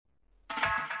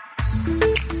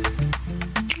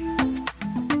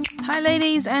Hi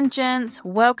ladies and gents,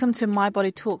 welcome to My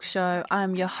Body Talk Show.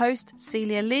 I'm your host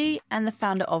Celia Lee and the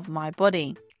founder of My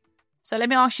Body. So let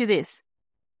me ask you this.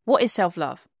 What is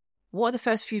self-love? What are the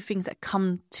first few things that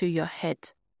come to your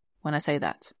head when I say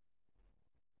that?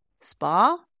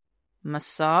 Spa,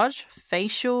 massage,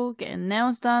 facial, getting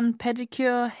nails done,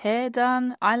 pedicure, hair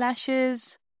done,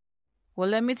 eyelashes. Well,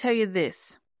 let me tell you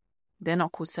this. They're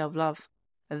not called self-love.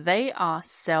 They are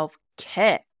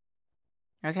self-care.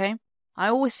 Okay? I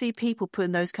always see people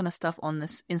putting those kind of stuff on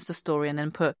this Insta story and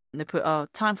then they put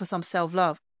time for some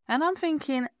self-love. And I'm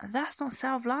thinking, that's not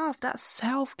self-love, that's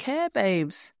self-care,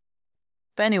 babes.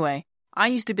 But anyway, I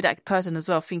used to be that person as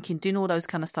well, thinking doing all those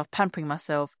kind of stuff, pampering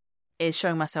myself, is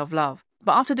showing myself love.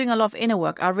 But after doing a lot of inner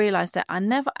work, I realized that I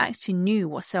never actually knew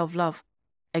what self-love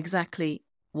exactly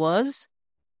was.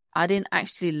 I didn't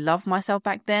actually love myself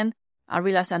back then. I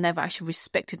realized I never actually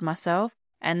respected myself.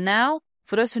 And now,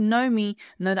 for those who know me,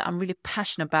 know that I'm really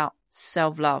passionate about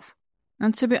self-love.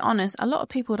 And to be honest, a lot of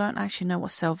people don't actually know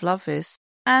what self-love is.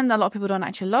 And a lot of people don't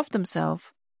actually love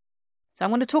themselves. So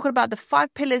I'm going to talk about the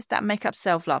 5 pillars that make up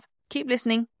self-love. Keep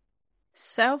listening.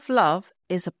 Self-love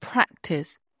is a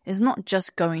practice. It's not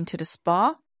just going to the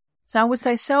spa. So I would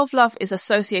say self-love is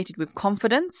associated with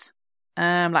confidence,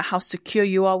 like how secure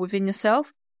you are within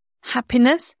yourself,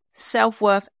 happiness,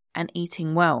 self-worth, and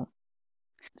eating well.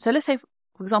 So let's say,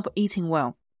 for example, eating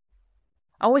well.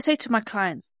 I always say to my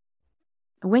clients,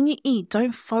 when you eat,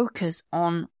 don't focus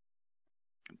on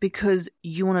because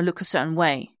you want to look a certain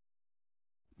way,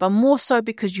 but more so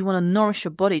because you want to nourish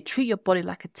your body. Treat your body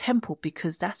like a temple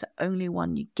because that's the only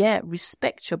one you get.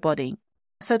 Respect your body.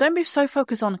 So don't be so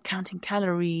focused on counting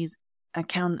calories and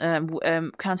counting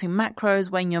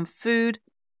macros, weighing your food.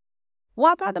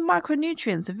 What about the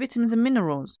micronutrients, the vitamins and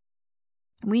minerals?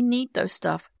 We need those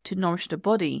stuff to nourish the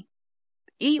body.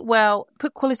 Eat well,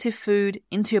 put quality food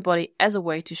into your body as a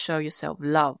way to show yourself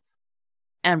love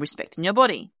and respecting your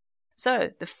body. So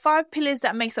the 5 pillars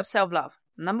that makes up self-love.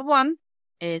 Number 1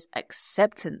 is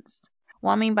acceptance.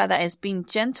 What I mean by that is being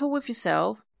gentle with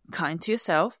yourself, kind to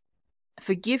yourself,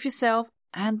 forgive yourself,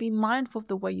 and be mindful of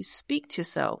the way you speak to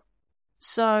yourself.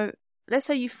 So let's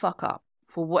say you fuck up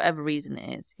for whatever reason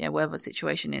it is, whatever the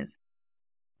situation is.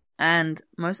 And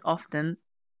most often,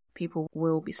 people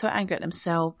will be so angry at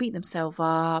themselves, beat themselves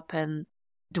up, and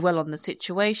dwell on the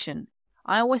situation.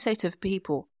 I always say to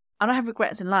people, I don't have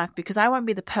regrets in life because I won't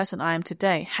be the person I am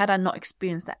today had I not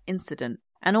experienced that incident.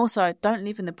 And also, don't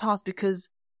live in the past because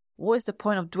what is the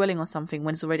point of dwelling on something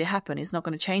when it's already happened? It's not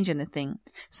going to change anything.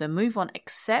 So move on,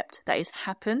 accept that it's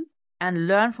happened and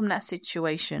learn from that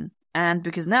situation. And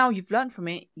because now you've learned from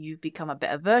it, you've become a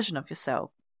better version of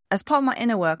yourself. As part of my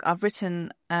inner work, I've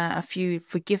written a few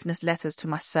forgiveness letters to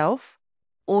myself.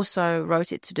 Also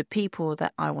wrote it to the people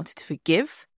that I wanted to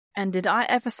forgive. And did I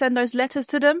ever send those letters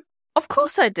to them? Of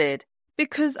course I did.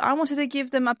 Because I wanted to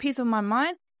give them a piece of my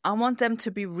mind. I want them to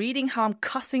be reading how I'm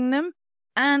cussing them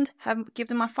and give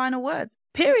them my final words.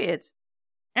 Period.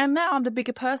 And now I'm the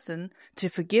bigger person to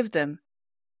forgive them.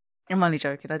 I'm only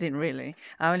joking. I didn't really.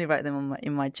 I only write them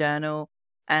in my journal.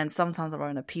 And sometimes I wrote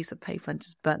on a piece of paper and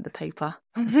just burnt the paper.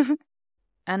 And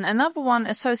another one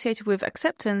associated with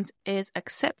acceptance is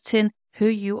accepting who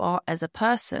you are as a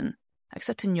person.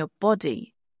 Accepting your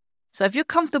body. So if you're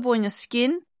comfortable in your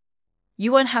skin,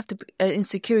 you won't have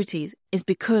insecurities. It's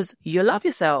because you love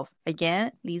yourself.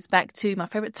 Again, leads back to my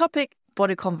favorite topic,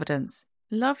 body confidence.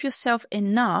 Love yourself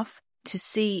enough to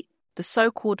see the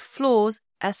so-called flaws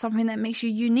as something that makes you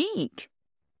unique.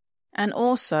 And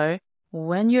also,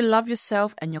 when you love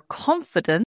yourself and you're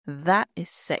confident, that is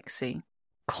sexy.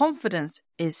 Confidence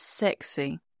is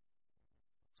sexy.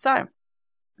 So,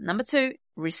 number 2,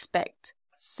 respect.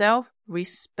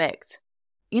 Self-respect.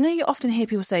 You often hear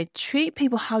people say, treat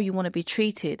people how you want to be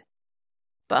treated.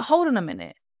 But hold on a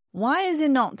minute. Why is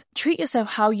it not treat yourself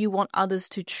how you want others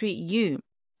to treat you?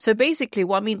 So basically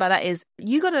what I mean by that is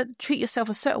you got to treat yourself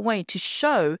a certain way to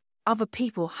show other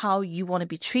people how you want to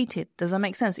be treated. Does that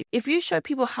make sense? If you show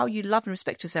people how you love and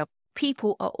respect yourself,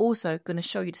 people are also going to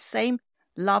show you the same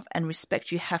love and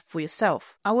respect you have for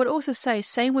yourself. I would also say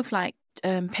same with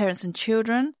parents and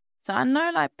children. So I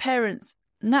know parents,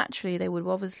 naturally they would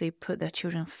obviously put their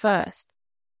children first.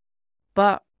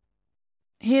 But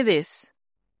hear this.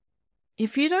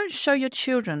 If you don't show your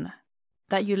children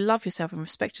that you love yourself and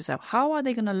respect yourself, how are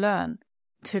they going to learn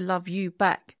to love you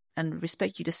back and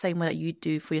respect you the same way that you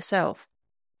do for yourself?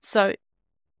 So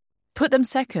put them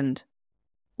second.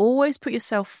 Always put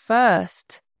yourself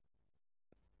first.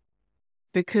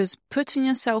 Because putting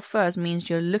yourself first means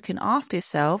you're looking after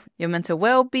yourself, your mental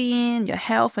well-being, your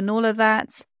health and all of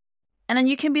that. And then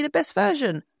you can be the best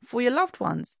version for your loved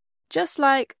ones. Just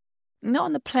like Not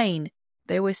on the plane.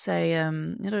 They always say,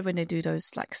 when they do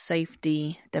those like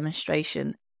safety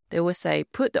demonstration, they always say,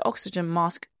 put the oxygen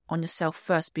mask on yourself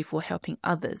first before helping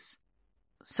others.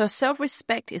 So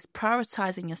self-respect is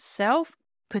prioritizing yourself,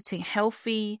 putting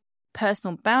healthy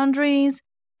personal boundaries,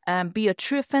 be your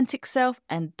true authentic self,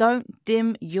 and don't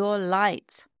dim your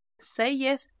light. Say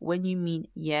yes when you mean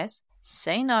yes.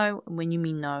 Say no when you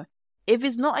mean no. If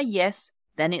it's not a yes,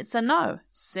 then it's a no.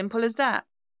 Simple as that.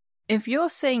 If you're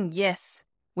saying yes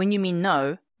when you mean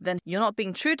no, then you're not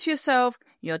being true to yourself,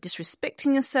 you're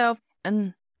disrespecting yourself,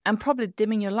 and probably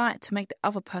dimming your light to make the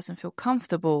other person feel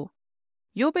comfortable.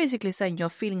 You're basically saying your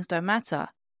feelings don't matter.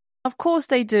 Of course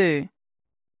they do.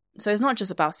 So it's not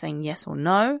just about saying yes or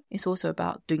no. It's also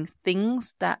about doing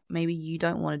things that maybe you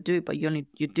don't want to do, but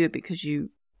you do it because you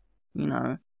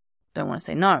don't want to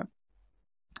say no.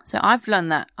 So I've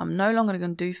learned that I'm no longer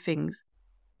going to do things.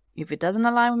 If it doesn't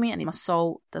align with me and my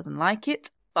soul doesn't like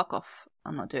it, fuck off.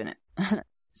 I'm not doing it.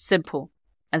 Simple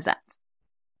as that.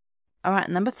 All right,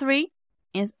 number 3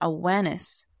 is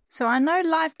awareness. So I know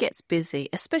life gets busy,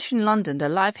 especially in London. The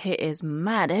life here is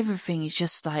mad. Everything is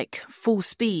just like full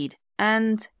speed.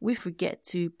 And we forget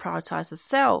to prioritize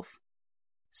ourselves.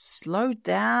 Slow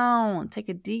down. Take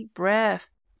a deep breath.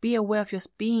 Be aware of your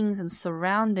beings and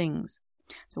surroundings.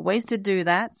 So ways to do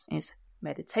that is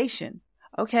meditation.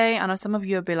 Okay, I know some of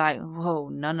you will be like, whoa,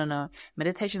 no.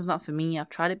 Meditation's not for me. I've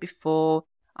tried it before.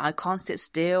 I can't sit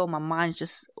still. My mind's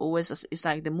just always, it's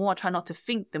like the more I try not to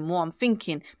think, the more I'm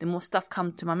thinking, the more stuff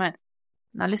comes to my mind.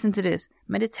 Now listen to this.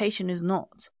 Meditation is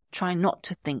not trying not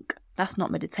to think. That's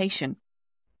not meditation.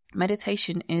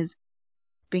 Meditation is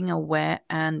being aware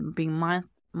and being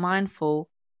mindful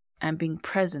and being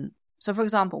present. So for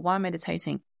example, while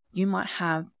meditating, you might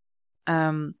start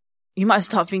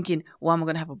thinking, what am I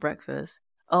going to have for breakfast?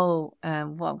 What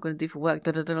I'm going to do for work,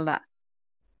 that.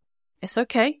 It's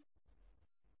okay.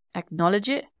 Acknowledge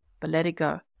it, but let it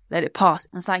go. Let it pass.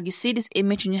 And it's like you see this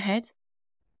image in your head.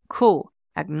 Cool.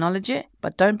 Acknowledge it,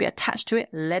 but don't be attached to it.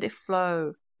 Let it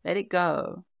flow. Let it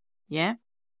go. Yeah?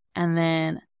 And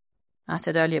then I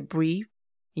said earlier, breathe.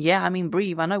 Yeah,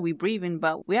 breathe. I know we breathe in,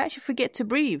 but we actually forget to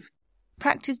breathe.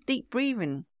 Practice deep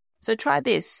breathing. So try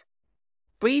this.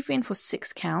 Breathe in for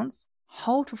 6 counts.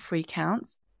 Hold for 3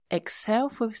 counts. Exhale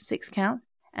for 6 counts.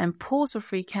 And pause for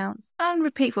 3 counts. And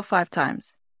repeat for 5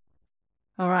 times.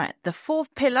 All right. The 4th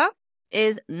pillar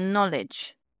is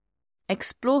knowledge.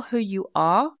 Explore who you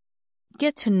are.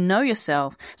 Get to know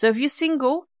yourself. So if you're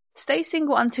single, stay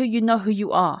single until you know who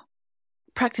you are.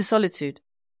 Practice solitude.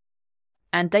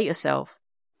 And date yourself.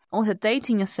 Also,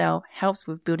 dating yourself helps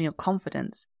with building your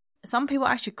confidence. Some people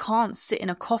actually can't sit in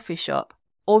a coffee shop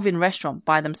or even restaurant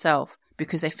by themselves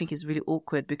because they think it's really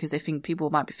awkward, because they think people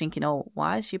might be thinking, oh,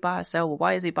 why is she by herself? Or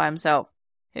why is he by himself?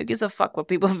 Who gives a fuck what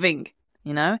people think,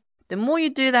 The more you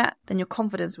do that, then your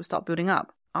confidence will start building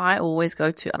up. I always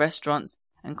go to restaurants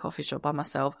and coffee shop by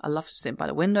myself. I love sitting by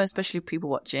the window, especially people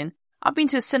watching. I've been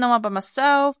to the cinema by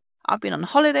myself. I've been on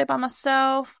holiday by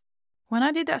myself. When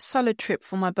I did that solo trip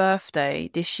for my birthday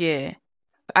this year,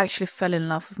 I actually fell in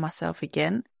love with myself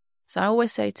again. So I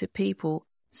always say to people,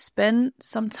 spend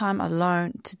some time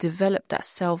alone to develop that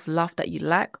self-love that you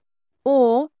lack,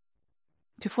 or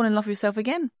to fall in love with yourself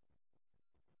again.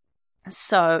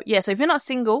 So if you're not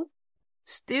single,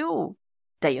 still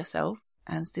date yourself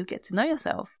and still get to know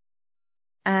yourself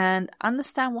and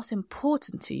understand what's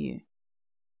important to you.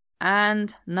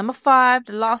 And number 5,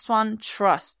 the last one,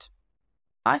 trust.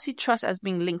 I see trust as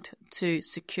being linked to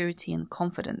security and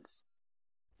confidence.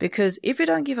 Because if you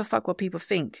don't give a fuck what people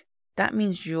think, that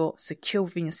means you're secure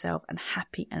within yourself and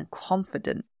happy and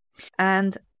confident.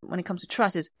 And when it comes to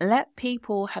trust, is let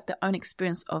people have their own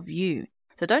experience of you.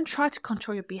 So don't try to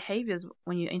control your behaviors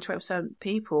when you interact with certain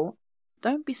people.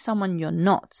 Don't be someone you're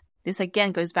not. This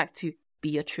again goes back to be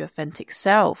your true authentic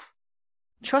self.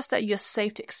 Trust that you're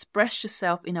safe to express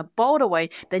yourself in a bolder way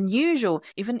than usual,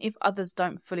 even if others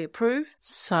don't fully approve.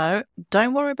 So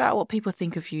don't worry about what people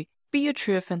think of you. Be your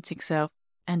true authentic self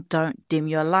and don't dim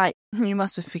your light. You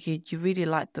must be thinking, you really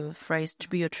like the phrase to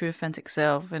be your true authentic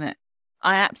self, innit?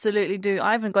 I absolutely do.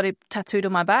 I even got it tattooed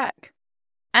on my back.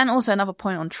 And also another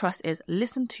point on trust is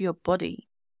listen to your body.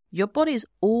 Your body is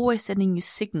always sending you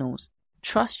signals.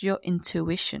 Trust your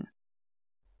intuition.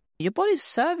 Your body's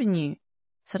serving you.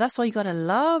 So that's why you got to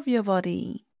love your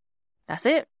body. That's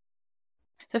it.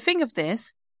 So think of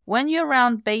this. When you're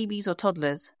around babies or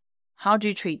toddlers, how do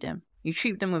you treat them? You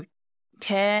treat them with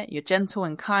care. You're gentle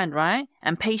and kind, right?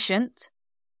 And patient.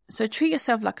 So treat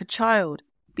yourself like a child.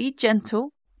 Be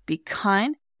gentle, be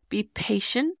kind, be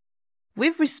patient,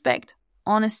 with respect,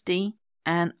 honesty,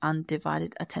 and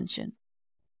undivided attention.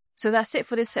 So that's it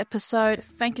for this episode.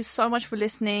 Thank you so much for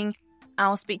listening.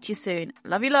 I'll speak to you soon.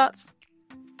 Love you lots.